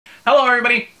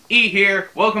everybody, E here.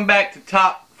 Welcome back to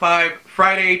Top 5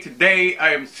 Friday. Today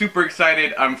I am super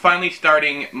excited. I'm finally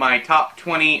starting my top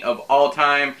 20 of all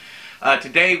time.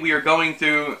 Today we are going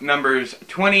through numbers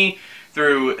 20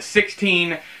 through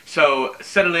 16, so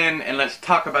settle in and let's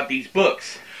talk about these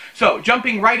books. So,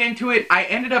 jumping right into it, I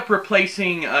ended up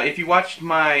replacing, if you watched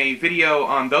my video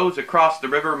on Those Across the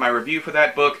River, my review for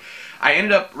that book, I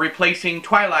ended up replacing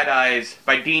Twilight Eyes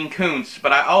by Dean Koontz,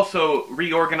 but I also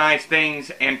reorganized things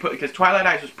and put, because Twilight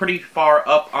Eyes was pretty far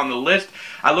up on the list.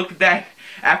 I looked at that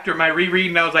after my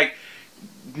reread and I was like,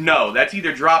 no, that's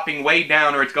either dropping way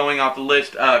down or it's going off the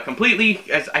list completely,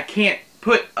 as I can't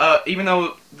put, even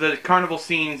though the carnival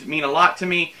scenes mean a lot to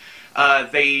me,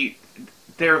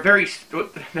 they're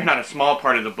not a small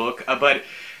part of the book, but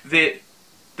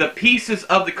the pieces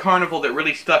of the carnival that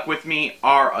really stuck with me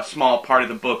are a small part of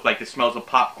the book, like the smells of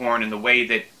popcorn and the way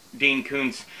that Dean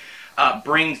Koontz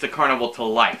brings the carnival to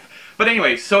life. But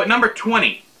anyway, so at number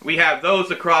 20, we have Those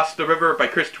Across the River by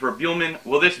Christopher Buehlman.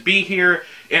 Will this be here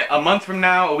a month from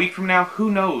now, a week from now?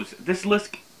 Who knows? This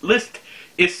list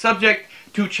is subject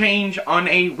to change on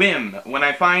a whim. When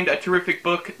I find a terrific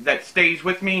book that stays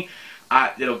with me,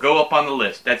 it'll go up on the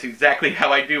list. That's exactly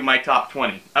how I do my top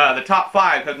 20. The top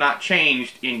 5 have not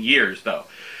changed in years, though.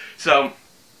 So,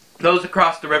 Those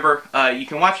Across the River, you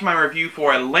can watch my review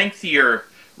for a lengthier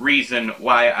reason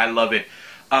why I love it.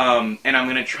 And I'm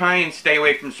going to try and stay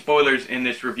away from spoilers in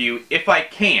this review if I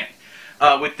can.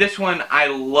 With this one, I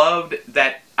loved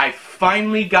that I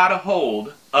finally got a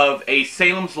hold of a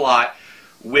Salem's Lot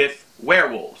with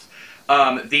werewolves.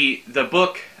 The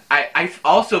book, I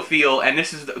also feel, and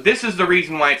this is the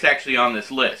reason why it's actually on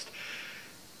this list,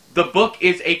 the book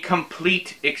is a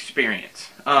complete experience.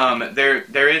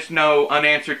 There is no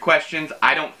unanswered questions,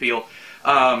 I don't feel.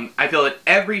 I feel that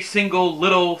every single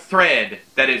little thread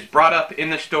that is brought up in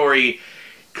the story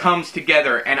comes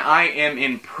together, and I am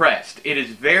impressed. It is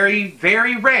very,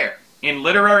 very rare in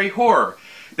literary horror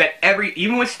that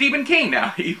even with Stephen King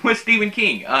now, even with Stephen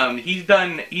King, he's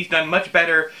done much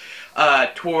better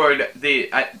toward the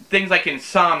things like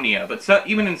Insomnia, but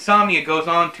even Insomnia goes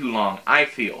on too long, I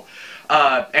feel.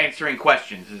 Answering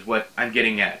questions is what I'm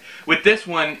getting at. With this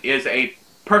one is a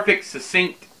perfect,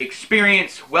 succinct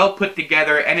experience, well put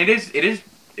together, and it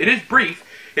is brief.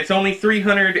 It's only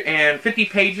 350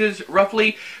 pages,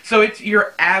 roughly, so it's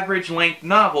your average length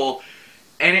novel,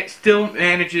 and it still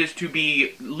manages to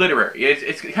be literary.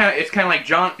 It's kind of like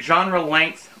genre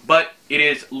length, but it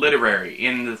is literary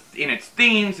in its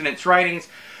themes and its writings,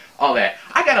 all that.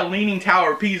 I got a Leaning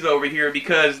Tower of Pisa over here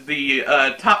because the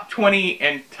top 20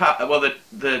 and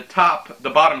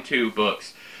the bottom 2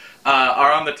 books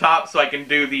are on the top, so I can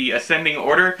do the ascending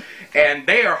order, and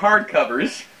they are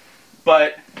hardcovers,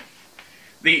 but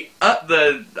the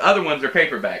other ones are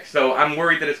paperbacks, so I'm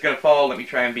worried that it's going to fall. Let me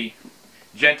try and be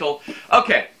gentle.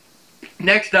 Okay,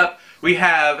 next up we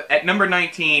have at number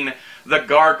 19, The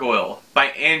Gargoyle by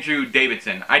Andrew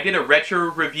Davidson. I did a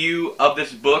retro review of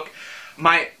this book.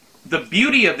 The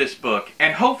beauty of this book,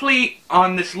 and hopefully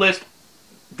on this list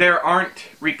there aren't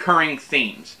recurring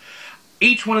themes.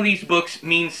 Each one of these books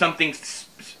means something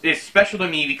is special to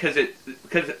me because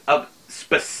of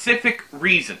specific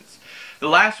reasons. The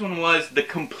last one was the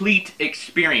complete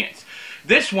experience.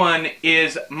 This one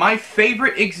is my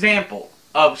favorite example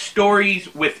of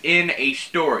stories within a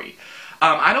story.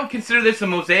 I don't consider this a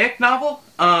mosaic novel,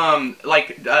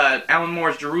 like Alan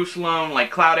Moore's Jerusalem,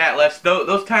 like Cloud Atlas,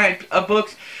 those type of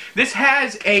books. This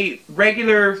has a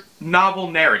regular novel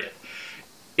narrative.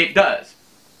 It does.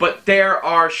 But there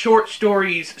are short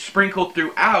stories sprinkled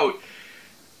throughout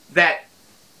that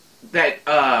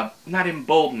not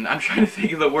embolden, I'm trying to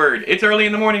think of the word. It's early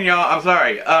in the morning, y'all, I'm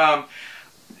sorry.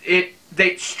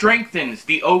 That strengthens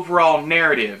the overall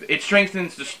narrative. It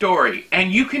strengthens the story.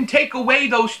 And you can take away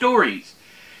those stories,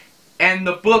 and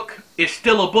the book is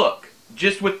still a book.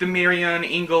 Just with the Marianne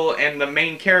Engel and the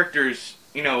main characters,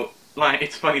 you know, line.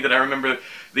 It's funny that I remember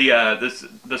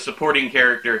the supporting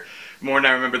character more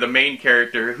than I remember the main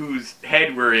character whose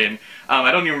head we're in. I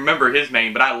don't even remember his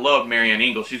name, but I love Marianne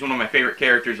Engel. She's one of my favorite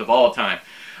characters of all time.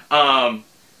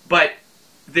 But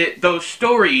those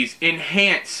stories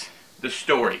enhance the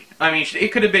story. I mean,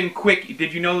 it could have been quick.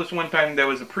 Did you know this one time there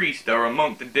was a priest or a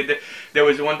monk that did there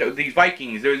was these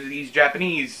Vikings, there was these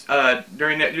Japanese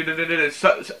during that,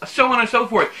 so on and so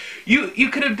forth. You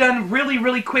could have done really,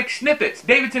 really quick snippets.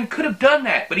 Davidson could have done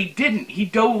that, but he didn't. He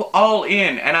dove all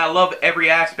in, and I love every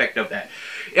aspect of that.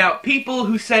 Now, people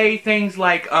who say things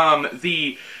like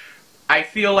I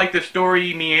feel like the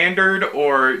story meandered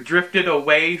or drifted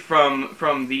away from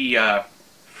the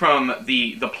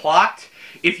plot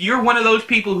if you're one of those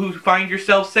people who find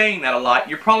yourself saying that a lot,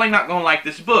 you're probably not going to like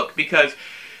this book, because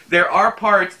there are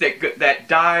parts that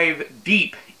dive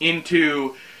deep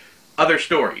into other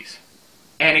stories.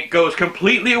 And it goes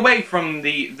completely away from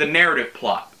the narrative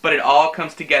plot, but it all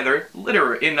comes together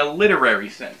in a literary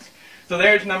sense. So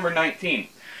there's number 19.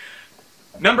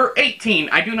 Number 18,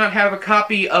 I do not have a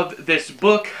copy of this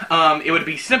book. It would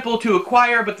be simple to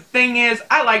acquire, but the thing is,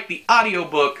 I like the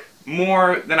audiobook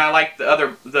more than I like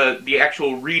the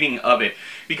actual reading of it,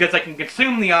 because I can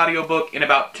consume the audiobook in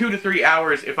about 2 to 3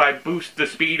 hours if I boost the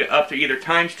speed up to either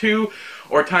 ×2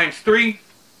 or ×3.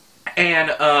 And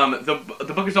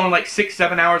the book is only like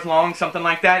 6-7 hours long, something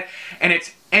like that, and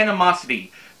it's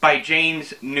Animosity by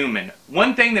James Newman.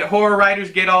 One thing that horror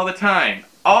writers get all the time,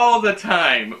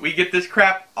 we get this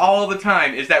crap all the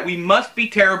time, is that we must be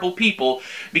terrible people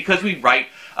because we write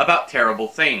about terrible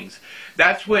things.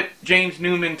 That's what James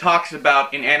Newman talks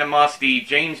about in Animosity.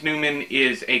 James Newman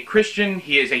is a Christian.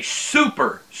 He is a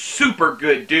super, super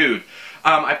good dude.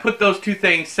 I put those two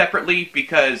things separately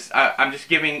because I'm just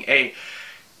giving a...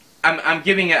 I'm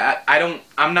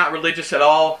not religious at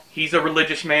all. He's a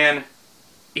religious man.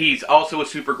 He's also a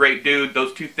super great dude.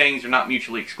 Those two things are not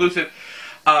mutually exclusive.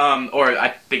 Or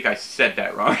I think I said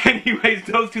that wrong. Anyways,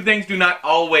 those two things do not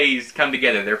always come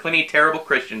together. There are plenty of terrible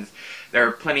Christians. There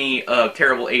are plenty of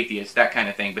terrible atheists, that kind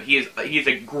of thing. But he is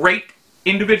a great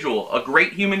individual, a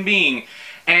great human being,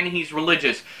 and he's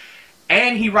religious.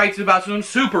 And he writes about some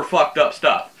super fucked up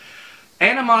stuff.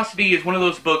 Animosity is one of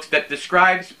those books that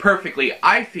describes perfectly,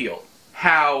 I feel,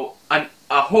 how a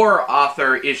horror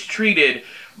author is treated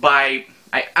by,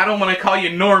 I don't want to call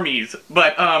you normies,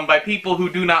 but by people who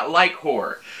do not like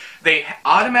horror. They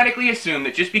automatically assume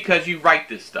that just because you write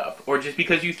this stuff, or just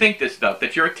because you think this stuff,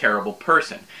 that you're a terrible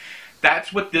person.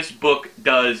 That's what this book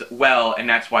does well, and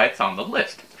that's why it's on the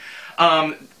list.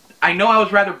 I know I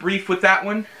was rather brief with that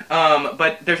one,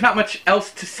 but there's not much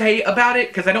else to say about it,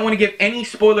 because I don't want to give any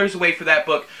spoilers away for that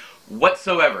book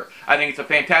whatsoever. I think it's a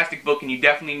fantastic book, and you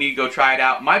definitely need to go try it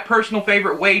out. My personal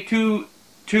favorite way to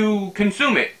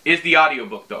consume it is the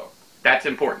audiobook, though. That's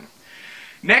important.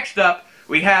 Next up,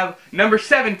 we have number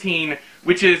 17,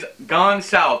 which is Gone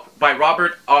South by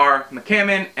Robert R.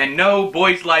 McCammon. And no,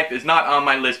 Boy's Life is not on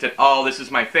my list at all. This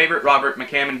is my favorite Robert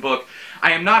McCammon book.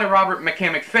 I am not a Robert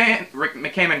McCammon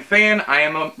fan. I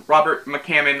am a Robert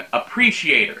McCammon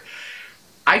appreciator.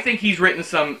 I think he's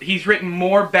written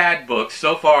more bad books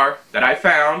so far that I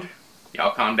found.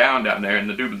 Y'all calm down there in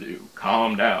the doobly-doo.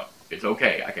 Calm down. It's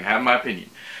okay. I can have my opinion.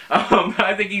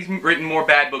 I think he's written more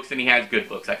bad books than he has good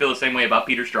books. I feel the same way about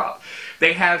Peter Straub.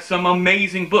 They have some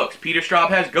amazing books. Peter Straub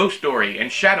has Ghost Story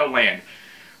and Shadowland.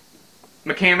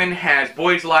 McCammon has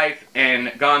Boy's Life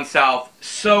and Gone South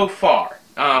so far.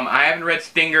 I haven't read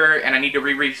Stinger, and I need to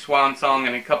reread Swan Song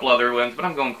and a couple other ones, but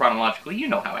I'm going chronologically. You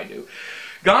know how I do.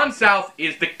 Gone South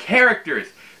is the characters.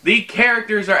 The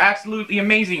characters are absolutely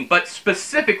amazing, but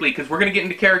specifically, because we're going to get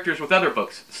into characters with other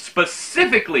books,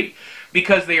 specifically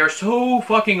because they are so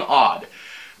fucking odd.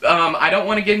 I don't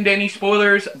want to get into any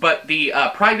spoilers, but the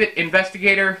private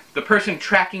investigator, the person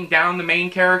tracking down the main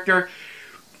character,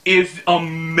 is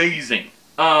amazing.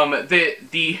 Well, it's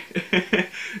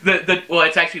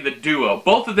actually the duo.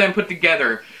 Both of them put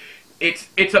together,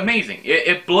 it's amazing.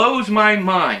 It blows my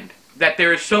mind that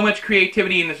there is so much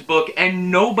creativity in this book,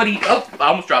 and nobody, oh, I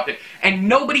almost dropped it, and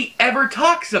nobody ever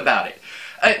talks about it.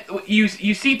 You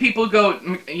see people go,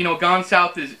 you know, Gone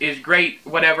South is great,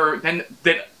 whatever, then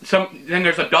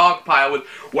there's a dog pile with,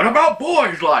 what about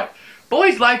Boy's Life?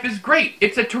 Boy's Life is great.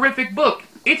 It's a terrific book.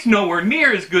 It's nowhere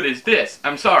near as good as this.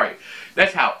 I'm sorry.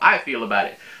 That's how I feel about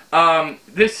it.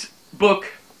 This book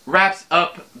wraps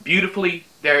up beautifully.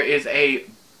 There is a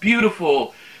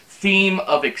beautiful theme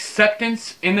of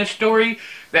acceptance in this story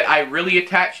that I really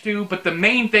attach to, but the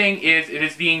main thing is it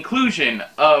is the inclusion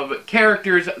of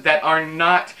characters that are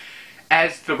not,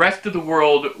 as the rest of the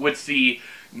world would see,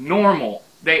 normal.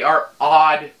 They are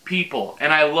odd people,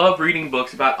 and I love reading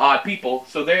books about odd people,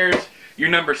 so there's your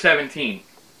number 17.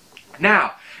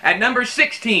 Now, at number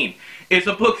 16 is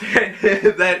a book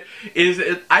that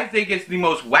is, I think, is the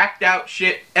most whacked out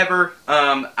shit ever,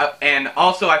 and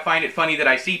also I find it funny that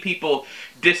I see people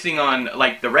dissing on,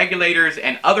 like, The Regulators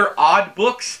and other odd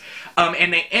books,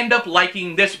 and they end up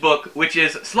liking this book, which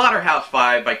is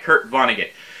Slaughterhouse-Five by Kurt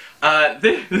Vonnegut.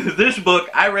 This book,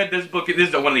 I read this book, this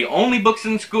is one of the only books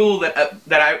in school one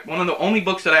of the only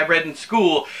books that I read in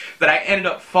school that I ended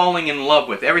up falling in love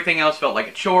with. Everything else felt like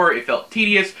a chore, it felt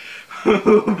tedious,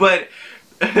 but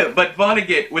But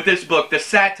Vonnegut, with this book, the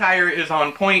satire is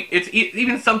on point. It's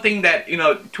even something that,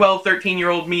 12,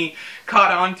 13-year-old me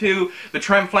caught on to. The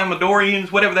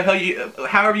Tramflamadorians, whatever the hell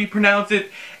however you pronounce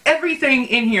it. Everything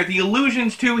in here, the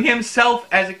allusions to himself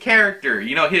as a character,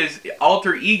 his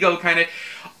alter ego kind of,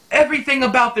 everything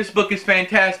about this book is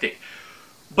fantastic.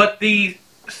 But the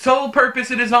sole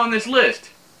purpose it is on this list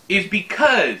is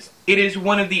because it is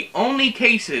one of the only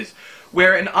cases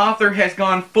where an author has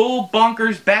gone full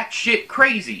bonkers batshit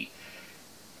crazy,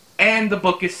 and the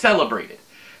book is celebrated.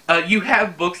 You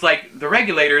have books like The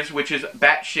Regulators, which is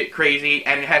batshit crazy,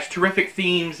 and it has terrific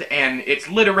themes, and it's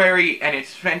literary, and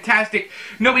it's fantastic.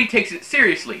 Nobody takes it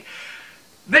seriously.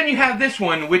 Then you have this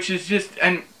one, which is just,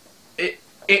 and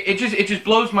it just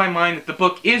blows my mind that the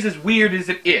book is as weird as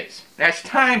it is. It has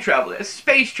time travel, it has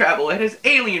space travel, it has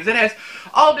aliens, it has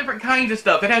all different kinds of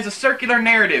stuff. It has a circular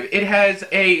narrative. It has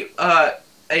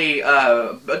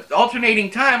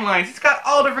alternating timelines. It's got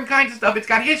all different kinds of stuff. It's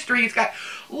got history. It's got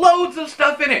loads of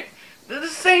stuff in it. The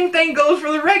same thing goes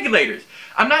for The Regulators.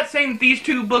 I'm not saying that these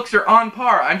two books are on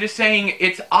par. I'm just saying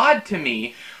it's odd to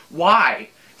me. Why?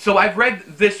 So I've read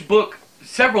this book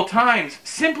several times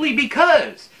simply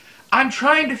because I'm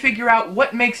trying to figure out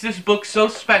what makes this book so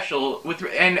special,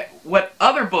 and what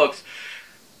other books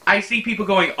I see people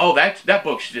going, oh, that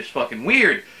book's just fucking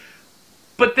weird.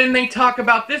 But then they talk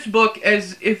about this book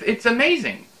as if it's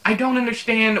amazing. I don't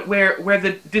understand where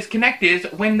the disconnect is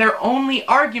when their only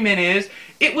argument is,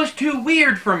 it was too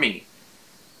weird for me.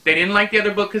 They didn't like the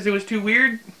other book because it was too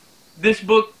weird. This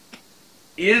book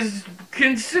is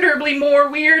considerably more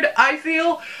weird, I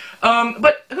feel.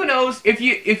 But who knows? If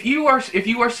you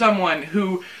are someone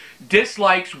who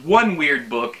dislikes one weird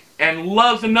book and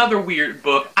loves another weird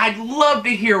book, I'd love to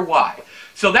hear why.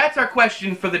 So that's our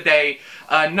question for the day.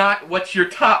 Not what's your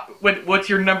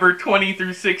number 20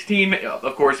 through 16.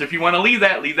 Of course, if you want to leave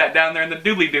that down there in the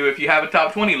doobly-doo if you have a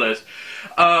top 20 list.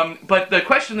 But the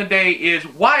question of the day is,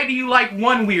 why do you like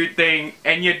one weird thing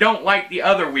and you don't like the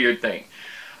other weird thing?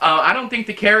 I don't think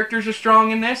the characters are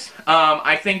strong in this.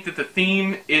 I think that the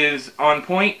theme is on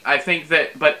point. I think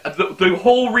that, but the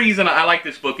whole reason I like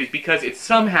this book is because it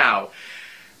somehow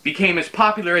became as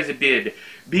popular as it did,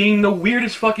 being the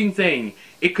weirdest fucking thing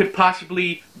it could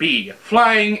possibly be,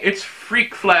 flying its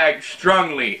freak flag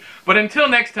strongly. But until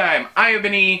next time, I have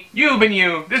been E, you have been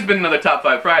you, this has been another Top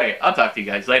 5 Friday. I'll talk to you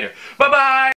guys later. Bye-bye!